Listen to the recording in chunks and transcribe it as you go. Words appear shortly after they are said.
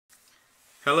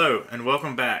Hello and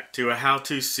welcome back to a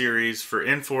how-to series for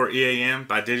Infor EAM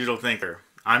by DigitalThinker.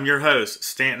 I'm your host,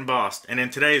 Stanton Bost, and in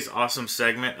today's awesome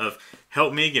segment of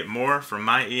Help Me Get More from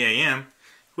My EAM,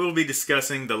 we'll be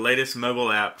discussing the latest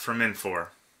mobile app from Infor.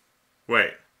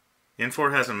 Wait,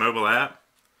 Infor has a mobile app?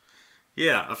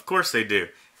 Yeah, of course they do.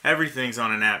 Everything's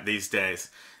on an app these days.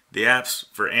 The apps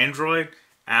for Android,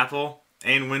 Apple,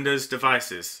 and Windows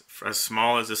devices, as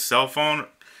small as a cell phone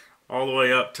all the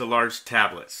way up to large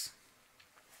tablets.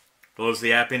 Well, is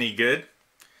the app any good?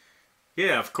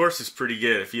 Yeah, of course it's pretty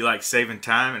good if you like saving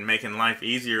time and making life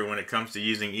easier when it comes to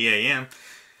using EAM.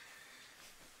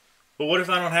 But what if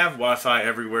I don't have Wi-Fi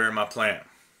everywhere in my plant?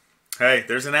 Hey,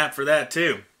 there's an app for that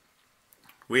too.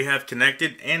 We have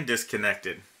Connected and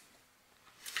Disconnected.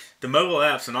 The mobile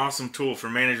app's an awesome tool for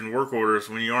managing work orders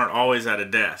when you aren't always at a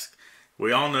desk.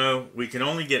 We all know we can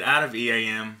only get out of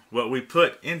EAM what we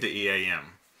put into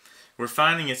EAM. We're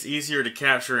finding it's easier to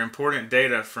capture important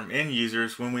data from end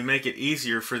users when we make it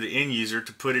easier for the end user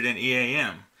to put it in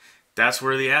EAM. That's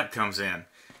where the app comes in.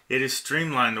 It has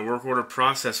streamlined the work order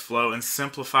process flow and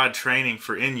simplified training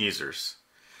for end users.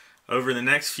 Over the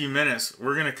next few minutes,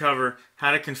 we're going to cover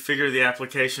how to configure the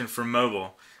application for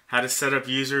mobile, how to set up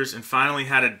users, and finally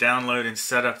how to download and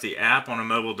set up the app on a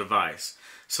mobile device.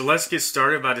 So let's get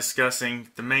started by discussing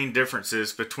the main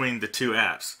differences between the two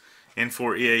apps,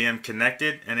 Infor EAM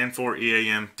Connected and Infor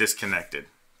EAM Disconnected.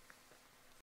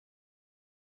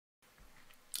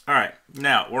 Alright,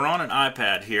 now we're on an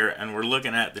iPad here and we're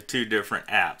looking at the two different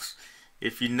apps.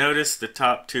 If you notice the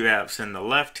top two apps in the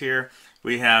left here,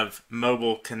 we have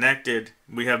Mobile Connected,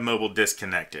 we have Mobile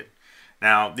Disconnected.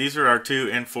 Now these are our two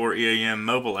Infor EAM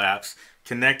mobile apps.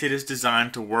 Connected is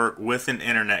designed to work with an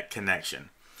internet connection.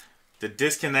 The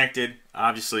Disconnected,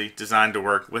 obviously designed to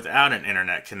work without an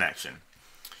internet connection.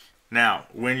 Now,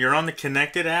 when you're on the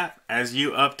Connected app, as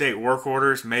you update work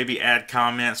orders, maybe add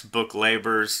comments, book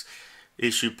labors,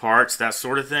 issue parts, that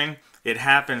sort of thing, it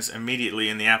happens immediately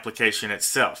in the application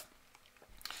itself.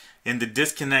 In the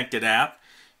Disconnected app,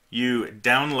 you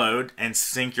download and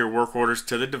sync your work orders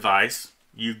to the device.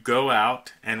 You go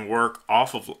out and work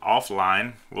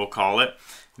offline, we'll call it.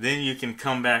 Then you can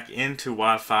come back into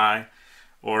Wi-Fi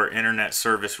or internet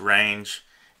service range.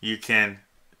 You can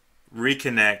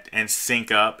reconnect and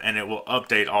sync up, and it will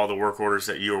update all the work orders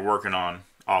that you are working on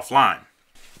offline.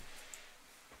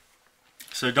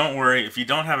 So don't worry if you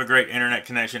don't have a great internet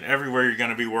connection everywhere you're going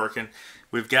to be working.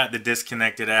 We've got the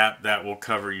Disconnected app that will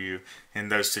cover you in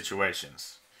those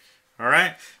situations.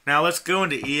 Alright, now let's go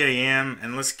into EAM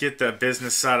and let's get the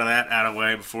business side of that out of the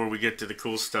way before we get to the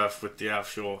cool stuff with the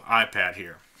actual iPad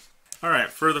here. Alright,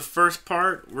 for the first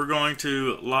part, we're going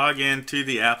to log into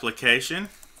the application.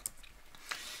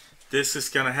 This is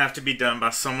going to have to be done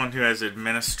by someone who has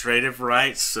administrative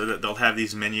rights so that they'll have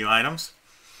these menu items.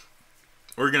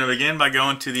 We're going to begin by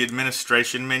going to the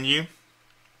administration menu.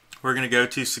 We're going to go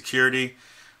to security.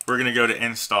 We're going to go to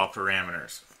install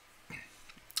parameters.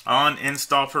 On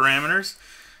install parameters,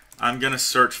 I'm going to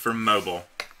search for mobile.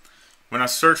 When I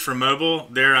search for mobile,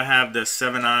 there I have the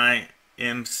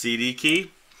 7IM CD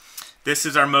key. This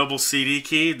is our mobile CD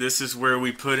key. This is where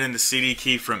we put in the CD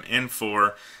key from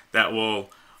Infor that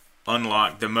will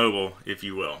unlock the mobile, if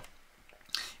you will.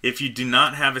 If you do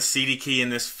not have a CD key in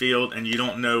this field and you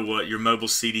don't know what your mobile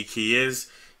CD key is,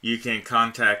 you can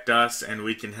contact us and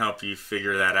we can help you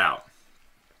figure that out.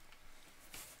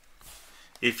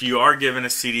 If you are given a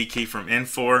CD key from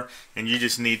Infor and you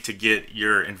just need to get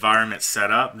your environment set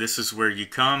up, this is where you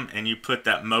come and you put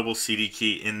that mobile CD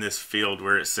key in this field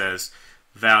where it says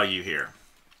value here.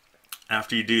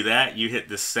 After you do that, you hit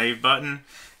the save button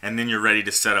and then you're ready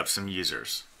to set up some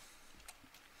users.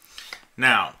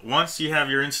 Now, once you have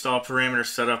your install parameters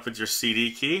set up with your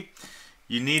CD key,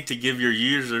 you need to give your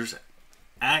users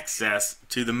access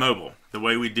to the mobile. The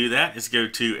way we do that is go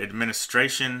to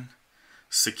Administration,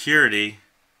 Security,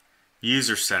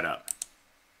 User Setup.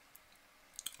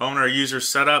 On our user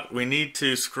setup, we need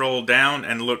to scroll down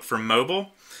and look for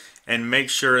mobile and make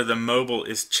sure the mobile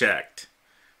is checked.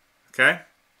 Okay?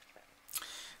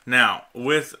 Now,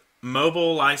 with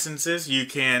mobile licenses, you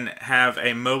can have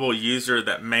a mobile user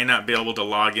that may not be able to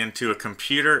log into a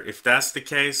computer. If that's the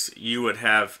case, you would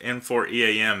have Infor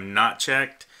EAM not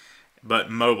checked, but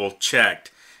mobile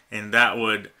checked, and that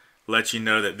would let you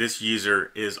know that this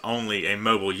user is only a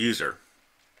mobile user.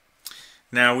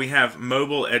 Now we have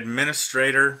Mobile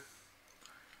Administrator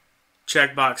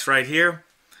checkbox right here,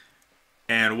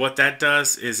 and what that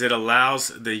does is it allows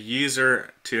the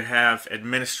user to have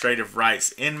administrative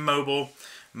rights in mobile.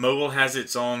 Mobile has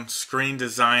its own screen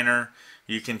designer.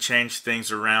 You can change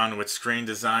things around with screen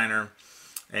designer.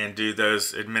 and do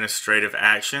those administrative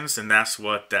actions, and that's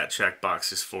what that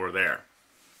checkbox is for there.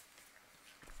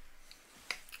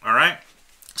 Alright,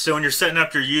 so when you're setting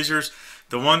up your users,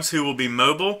 the ones who will be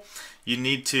mobile, you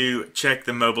need to check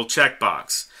the mobile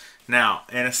checkbox. Now,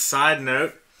 and a side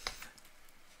note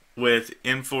with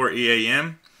Infor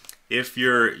EAM, if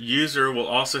your user will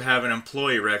also have an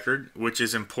employee record, which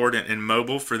is important in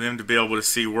mobile for them to be able to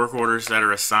see work orders that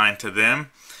are assigned to them,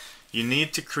 you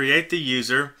need to create the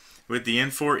user with the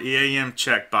Infor EAM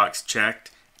checkbox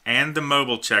checked and the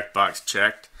mobile checkbox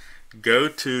checked. Go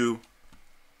to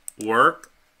Work,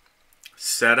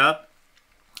 Setup,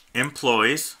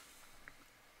 Employees,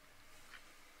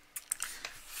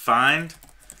 find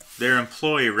their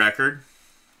employee record,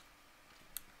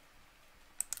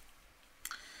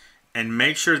 and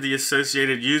make sure the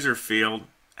associated user field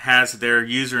has their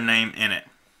username in it.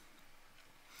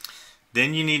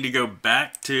 Then you need to go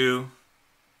back to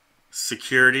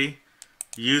Security,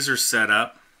 User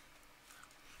Setup,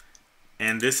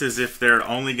 and this is if they're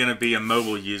only going to be a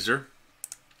mobile user.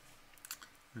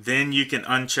 Then you can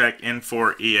uncheck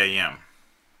Infor EAM.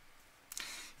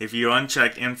 If you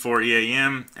uncheck Infor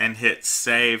EAM and hit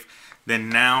Save, then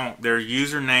now their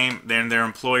username and their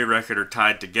employee record are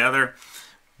tied together,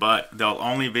 but they'll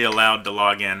only be allowed to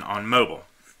log in on mobile.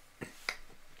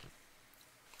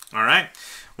 Alright,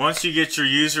 once you get your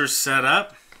users set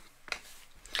up,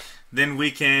 then we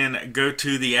can go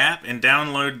to the app and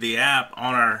download the app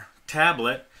on our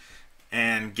tablet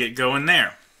and get going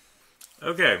there.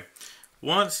 Okay,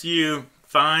 once you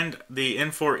find the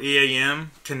Infor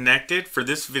EAM connected, for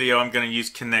this video I'm going to use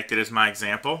connected as my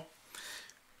example,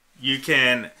 you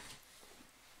can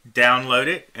download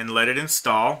it and let it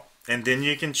install, and then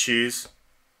you can choose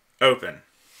Open.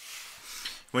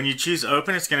 When you choose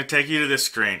Open, it's going to take you to this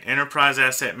screen, Enterprise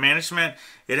Asset Management.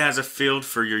 It has a field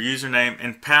for your username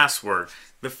and password.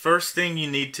 The first thing you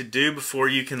need to do before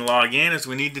you can log in is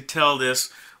we need to tell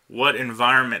this what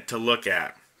environment to look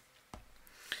at.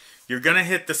 You're going to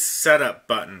hit the Setup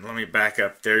button. Let me back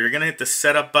up there. You're going to hit the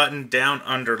Setup button down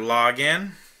under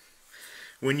Login.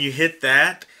 When you hit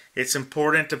that, it's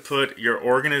important to put your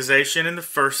organization in the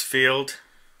first field.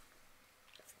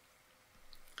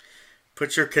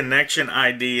 Put your connection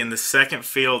ID in the second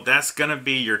field. That's going to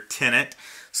be your tenant.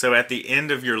 So at the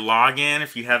end of your login,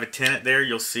 if you have a tenant there,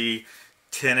 you'll see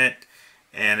tenant,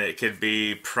 and it could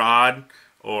be prod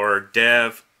or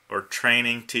dev or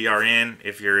training, TRN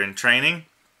if you're in training.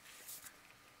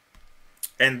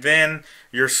 And then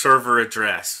your server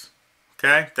address.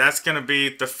 Okay, that's going to be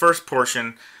the first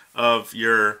portion of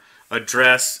your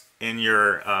address in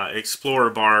your Explorer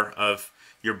bar of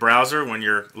your browser when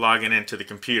you're logging into the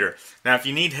computer. Now, if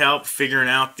you need help figuring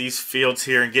out these fields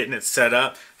here and getting it set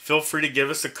up, feel free to give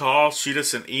us a call, shoot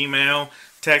us an email,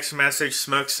 text message,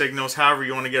 smoke signals, however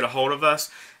you want to get a hold of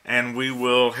us, and we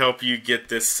will help you get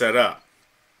this set up.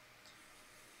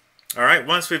 Alright,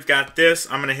 once we've got this,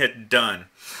 I'm going to hit Done.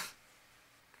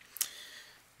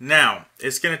 Now,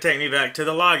 it's going to take me back to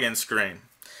the login screen.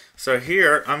 So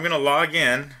here, I'm going to log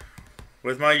in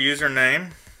with my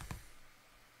username.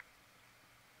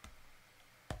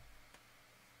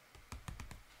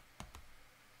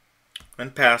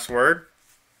 And password,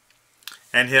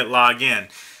 and hit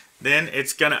login. Then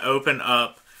it's going to open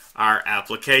up our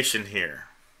application here.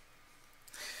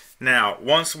 Now,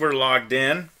 once we're logged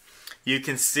in, you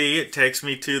can see it takes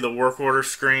me to the work order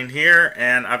screen here,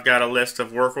 and I've got a list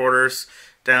of work orders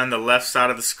down the left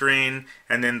side of the screen,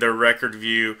 and then the record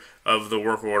view of the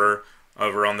work order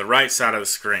over on the right side of the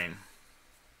screen.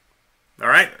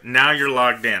 Alright, now you're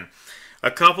logged in. A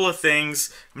couple of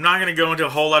things, I'm not going to go into a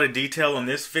whole lot of detail on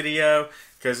this video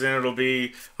because then it'll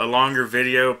be a longer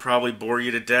video, probably bore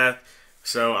you to death.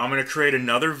 So I'm going to create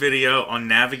another video on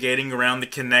navigating around the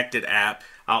connected app.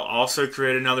 I'll also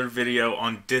create another video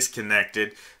on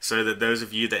disconnected so that those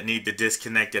of you that need the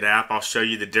disconnected app, I'll show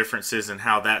you the differences and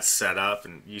how that's set up,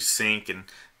 and you sync and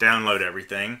download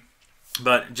everything.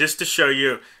 But just to show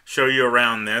you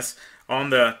around this, on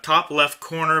the top left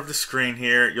corner of the screen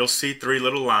here, you'll see three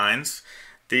little lines.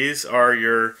 These are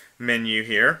your menu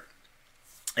here.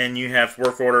 And you have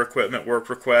work order, equipment, work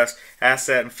request,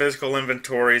 asset and physical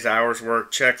inventories, hours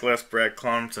worked, checklist,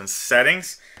 breadcrumbs, and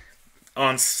settings.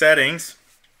 On settings,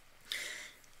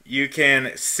 you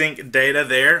can sync data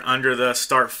there under the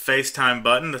Start FaceTime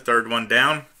button, the third one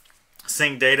down.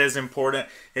 Sync data is important.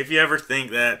 If you ever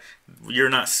think that you're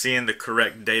not seeing the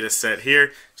correct data set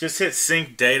here, just hit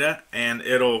sync data and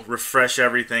it'll refresh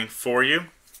everything for you.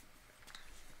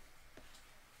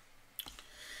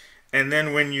 And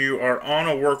then when you are on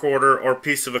a work order or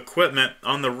piece of equipment,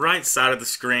 on the right side of the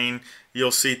screen,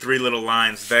 you'll see three little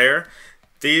lines there.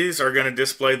 These are going to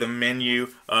display the menu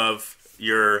of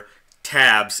your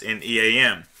tabs in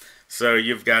EAM. So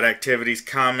you've got activities,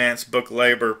 comments, book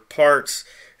labor, parts,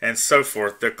 and so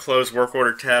forth. The close work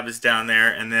order tab is down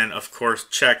there, and then of course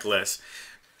checklists.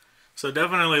 So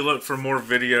definitely look for more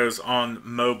videos on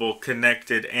mobile,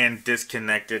 connected and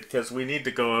disconnected, because we need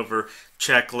to go over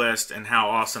checklist and how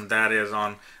awesome that is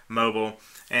on mobile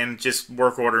and just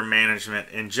work order management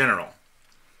in general.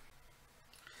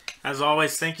 As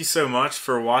always, thank you so much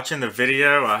for watching the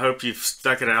video. I hope you've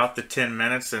stuck it out the 10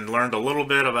 minutes and learned a little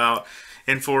bit about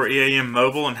Infor EAM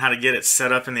Mobile and how to get it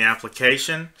set up in the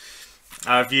application.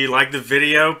 If you like the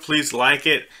video, please like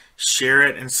it, share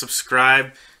it, and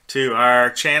subscribe to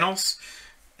our channels.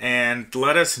 And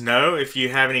let us know if you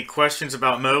have any questions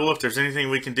about mobile, if there's anything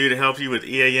we can do to help you with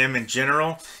EAM in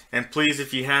general. And please,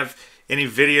 if you have any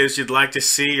videos you'd like to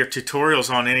see or tutorials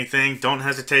on anything, don't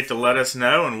hesitate to let us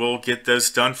know and we'll get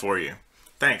those done for you.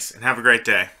 Thanks, and have a great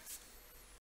day.